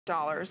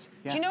$6.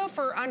 Do you know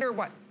for under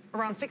what,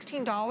 around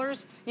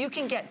 $16, you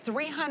can get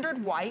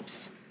 300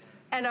 wipes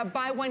and a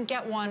buy one,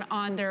 get one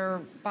on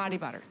their body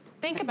butter.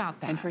 Think about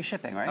that. And free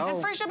shipping, right?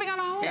 And free shipping on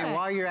all of it. And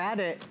while you're at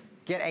it,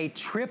 get a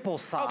triple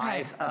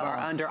size of our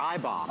under eye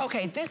balm.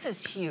 Okay, this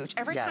is huge.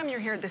 Every time you're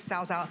here, this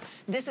sells out.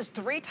 This is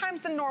 3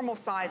 times the normal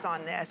size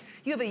on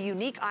this. You have a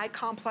unique eye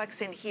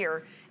complex in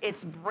here.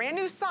 It's brand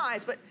new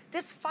size, but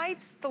this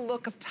fights the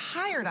look of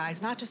tired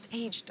eyes, not just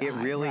aged eyes. It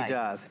really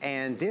does.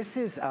 And this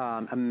is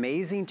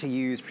amazing to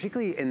use,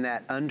 particularly in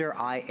that under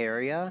eye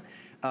area.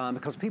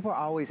 Because people are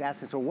always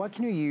asking, so what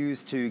can you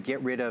use to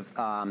get rid of,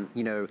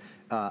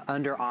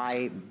 under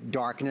eye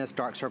darkness,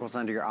 dark circles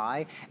under your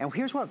eye? And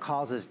here's what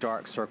causes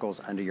dark circles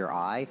under your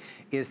eye,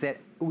 is that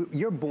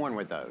you're born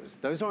with those.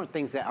 Those aren't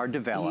things that are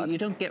developed. You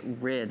don't get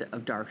rid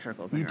of dark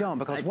circles. You don't,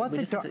 because what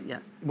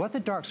the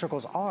dark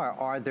circles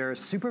are their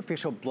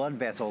superficial blood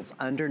vessels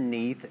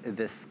underneath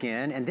the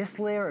skin, and this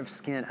layer of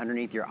skin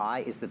underneath your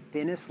eye is the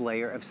thinnest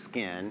layer of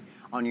skin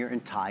on your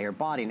entire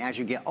body. And as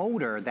you get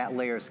older, that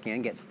layer of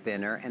skin gets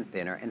thinner and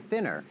thinner and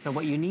thinner. So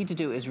what you need to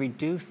do is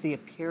reduce the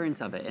appearance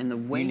of it. And the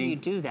way you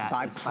do that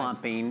by is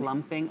plumping. by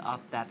plumping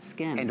up that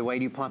skin. And the way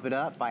you plump it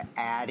up? By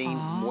adding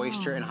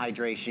moisture and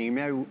hydration. You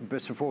remember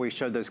just before we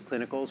showed those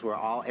clinicals where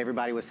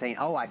everybody was saying,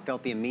 oh, I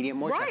felt the immediate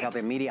moisture, I felt the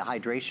immediate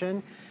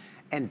hydration.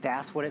 And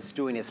that's what it's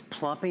doing, is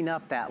plumping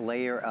up that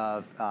layer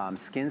of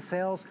skin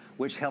cells,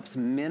 which helps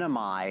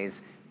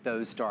minimize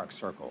those dark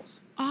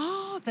circles.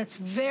 Oh, that's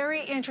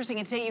very interesting.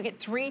 And today you get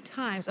 3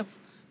 times of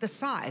the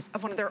size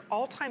of one of their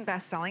all-time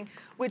best-selling,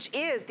 which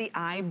is the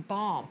eye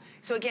balm.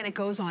 So again, it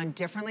goes on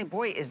differently.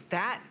 Boy, is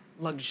that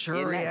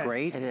luxurious. Isn't that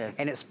great? It is.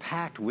 And it's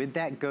packed with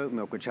that goat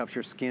milk, which helps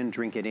your skin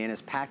drink it in.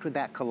 It's packed with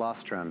that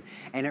colostrum.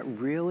 And it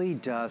really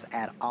does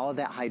add all of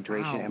that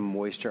hydration and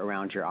moisture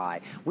around your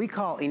eye. We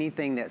call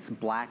anything that's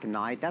black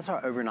night, that's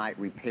our overnight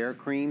repair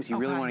creams. You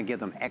really want to give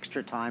them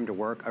extra time to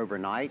work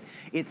overnight.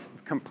 It's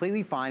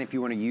completely fine if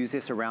you want to use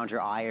this around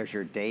your eye as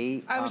your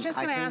day. I was just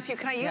going to ask you,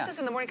 can I use this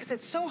in the morning? Because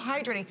it's so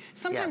hydrating.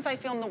 Sometimes I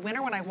feel in the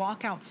winter when I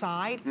walk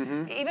outside,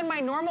 even my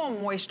normal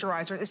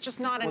moisturizer, it's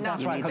just not enough.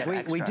 That's right,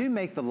 because we do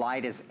make the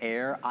light as air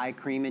eye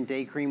cream and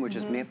day cream, which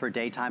is meant for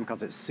daytime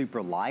because it's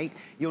super light.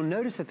 You'll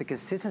notice that the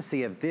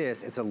consistency of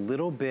this is a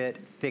little bit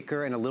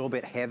thicker and a little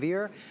bit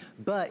heavier,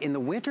 but in the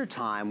winter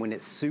time when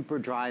it's super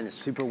dry and it's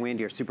super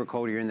windy or super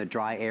cold, you're in the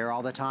dry air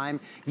all the time,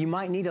 you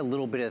might need a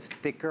little bit of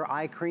thicker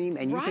eye cream,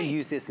 and you can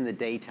use this in the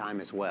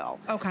daytime as well.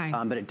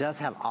 But it does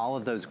have all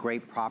of those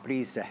great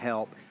properties to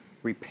help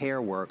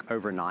repair work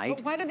overnight.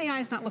 But why do the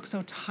eyes not look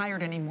so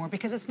tired anymore?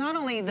 Because it's not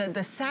only the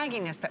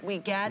sagginess that we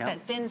get,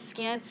 that thin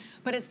skin,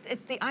 but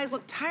it's the eyes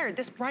look tired.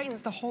 This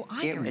brightens the whole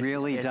eye area. It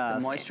really does.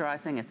 It's the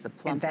moisturizing, it's the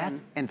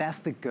plumping. And that's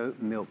the goat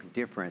milk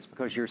difference,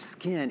 because your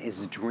skin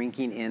is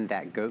drinking in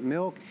that goat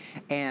milk.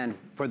 And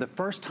for the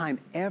first time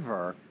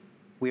ever,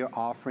 we are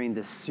offering the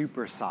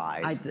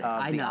supersize of the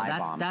eye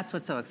balm. That's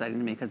what's so exciting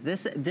to me, because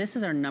this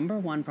is our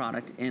 #1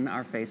 product in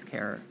our face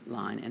care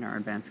line, in our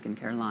advanced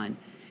skincare line.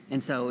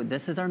 And so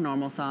this is our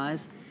normal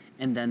size,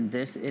 and then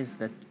this is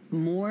the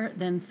more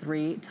than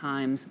 3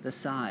 times the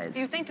size.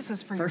 You think this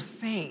is for your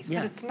face,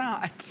 but it's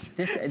not.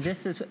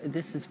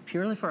 This is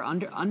purely for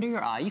under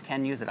your eye. You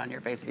can use it on your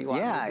face if you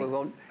want.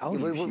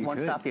 We won't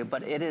stop you,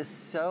 but it is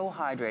so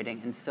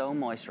hydrating and so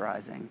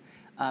moisturizing.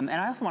 And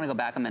I also want to go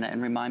back a minute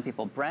and remind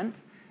people, Brent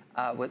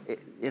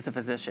is a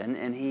physician,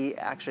 and he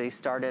actually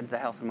started the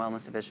health and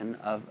wellness division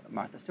of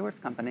Martha Stewart's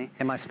company.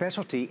 And my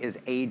specialty is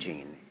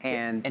aging.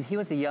 And he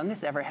was the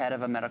youngest ever head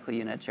of a medical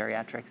unit,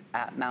 geriatrics,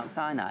 at Mount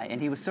Sinai.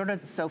 And he was sort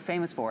of so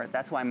famous for it.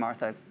 That's why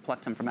Martha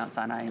plucked him from Mount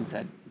Sinai and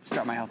said,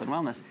 start my health and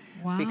wellness.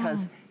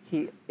 Because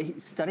he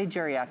studied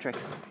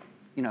geriatrics,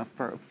 you know,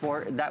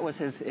 that was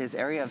his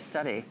area of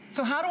study.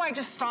 So how do I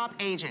just stop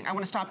aging? I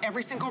want to stop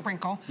every single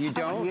wrinkle. You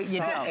don't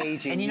stop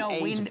aging, and you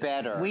age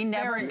better. We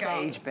never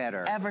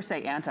ever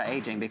say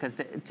anti-aging, because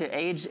to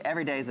age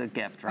every day is a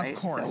gift, right? Of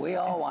course. So we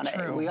all want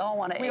to age. We all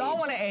want to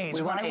age.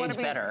 We want to age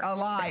be better.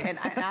 Alive.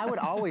 And I would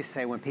always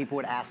say, when people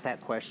would ask that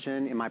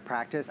question in my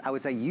practice, I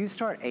would say, you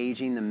start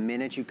aging the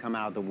minute you come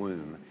out of the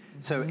womb.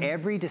 So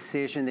every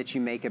decision that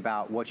you make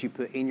about what you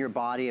put in your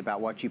body,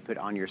 about what you put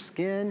on your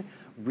skin,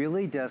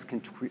 really does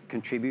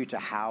contribute to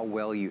how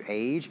well you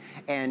age.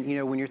 And you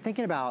know, when you're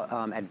thinking about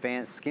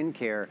advanced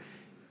skincare,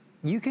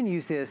 you can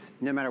use this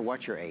no matter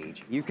what your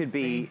age. You could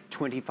be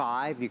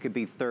 25, you could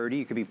be 30,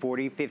 you could be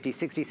 40, 50,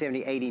 60,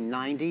 70, 80,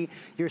 90.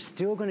 You're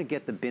still gonna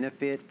get the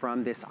benefit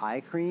from this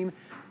eye cream,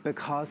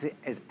 because it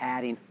is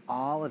adding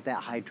all of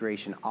that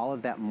hydration, all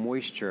of that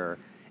moisture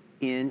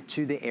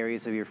into the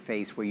areas of your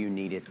face where you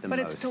need it the most. But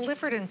it's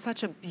delivered in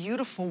such a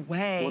beautiful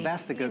way. Well,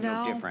 that's the goat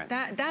milk difference.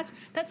 That's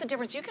the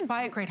difference. You can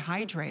buy a great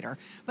hydrator,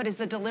 but is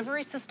the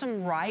delivery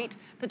system right?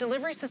 The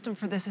delivery system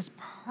for this is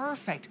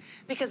perfect,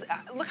 because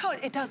look how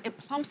it does. It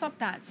plumps up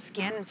that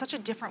skin in such a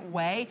different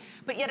way,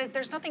 but yet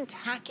there's nothing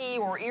tacky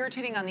or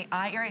irritating on the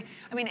eye area.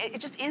 I mean, it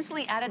just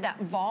instantly added that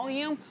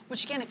volume,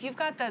 which again, if you've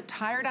got the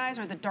tired eyes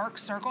or the dark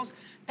circles,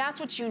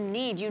 that's what you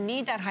need. You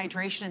need that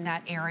hydration in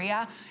that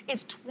area.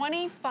 It's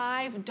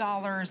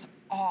 $25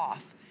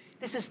 off.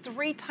 This is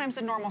 3 times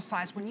the normal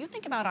size. When you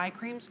think about eye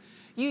creams,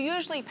 you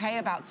usually pay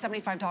about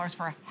 $75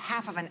 for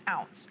 ½ of an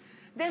ounce.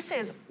 This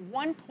is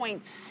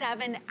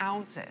 1.7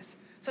 ounces.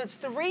 So it's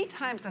 3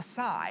 times the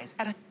size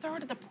at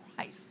 1/3 of the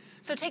price.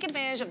 So take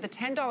advantage of the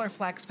 $10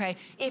 flex pay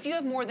if you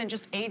have more than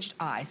just aged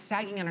eyes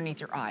sagging underneath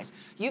your eyes.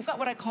 You've got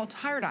what I call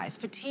tired eyes,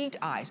 fatigued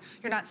eyes.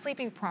 You're not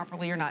sleeping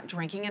properly, you're not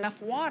drinking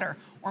enough water,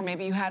 or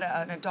maybe you had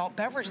an adult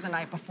beverage the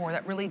night before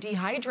that really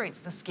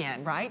dehydrates the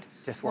skin, right?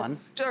 Just one?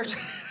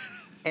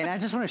 And I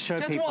just want to show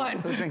just people. One.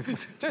 Who drinks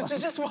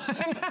just one.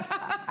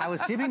 I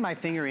was dipping my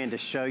finger in to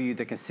show you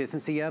the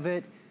consistency of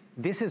it.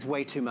 This is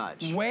way too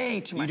much.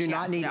 Way too much. You do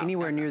not need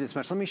anywhere near this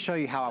much. Let me show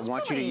you how I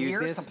want you to use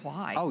this.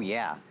 Supply. Oh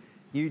yeah.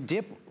 You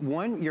dip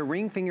your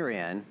ring finger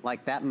in,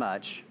 like that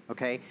much,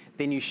 okay?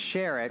 Then you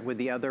share it with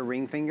the other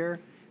ring finger.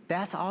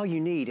 That's all you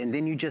need, and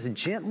then you just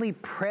gently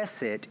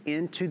press it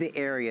into the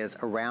areas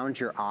around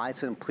your eyes,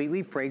 so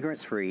completely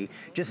fragrance-free.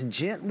 Just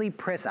gently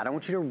press it. I don't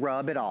want you to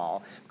rub at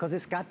all, because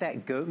it's got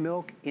that goat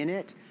milk in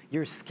it.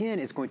 Your skin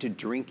is going to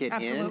drink it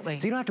Absolutely. in.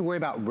 So you don't have to worry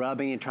about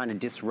rubbing and trying to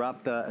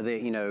disrupt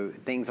the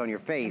things on your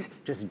face.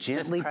 Just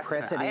gently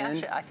press it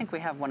in. I think we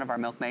have one of our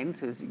milk maidens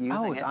who's using it.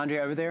 Oh, is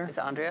Andrea over there? Is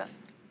it Andrea?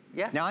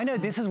 Yes. Now I know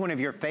this is one of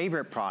your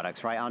favorite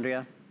products, right,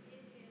 Andrea?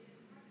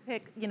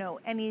 Pick,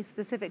 any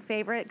specific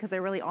favorite, because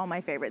they're really all my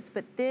favorites,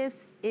 but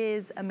this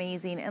is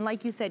amazing. And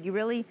like you said, you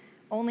really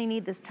only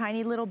need this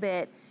tiny little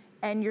bit,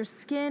 and your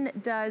skin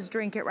does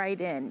drink it right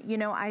in.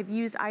 I've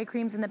used eye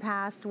creams in the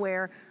past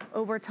where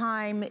over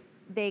time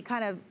they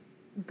kind of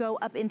go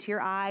up into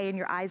your eye and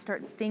your eyes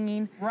start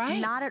stinging. Right.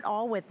 Not at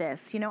all with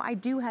this. I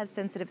do have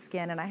sensitive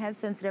skin and I have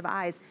sensitive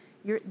eyes.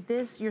 Your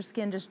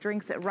skin just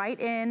drinks it right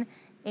in,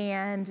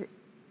 and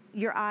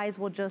your eyes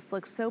will just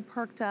look so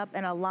perked up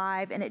and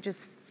alive, and it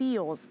just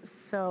feels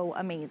so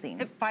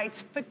amazing. It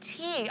fights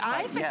fatigue.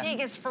 Eye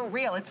fatigue is for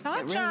real. It's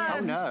not really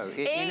just it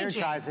aging.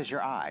 energizes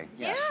your eye.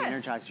 Yeah, yes. It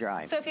energizes your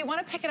eye. So if you want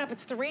to pick it up,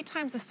 it's 3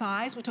 times the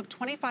size. We took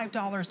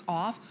 $25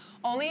 off.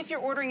 Only if you're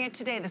ordering it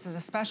today. This is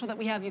a special that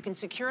we have. You can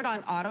secure it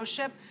on auto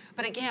ship.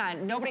 But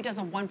again, nobody does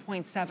a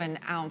 1.7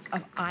 ounce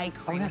of eye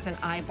cream. It's an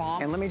eye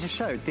balm. And let me just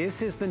show,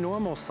 this is the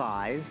normal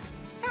size.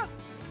 Yeah.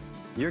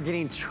 You're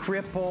getting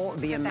triple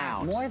the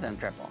amount. More than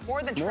triple.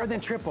 More than triple. More than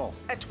triple.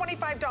 At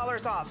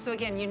 $25 off. So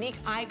again, unique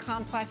eye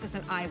complex. It's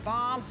an eye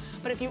balm.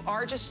 But if you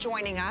are just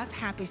joining us,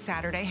 happy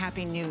Saturday,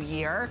 happy New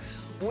Year.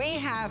 We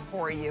have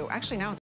for you, actually now it's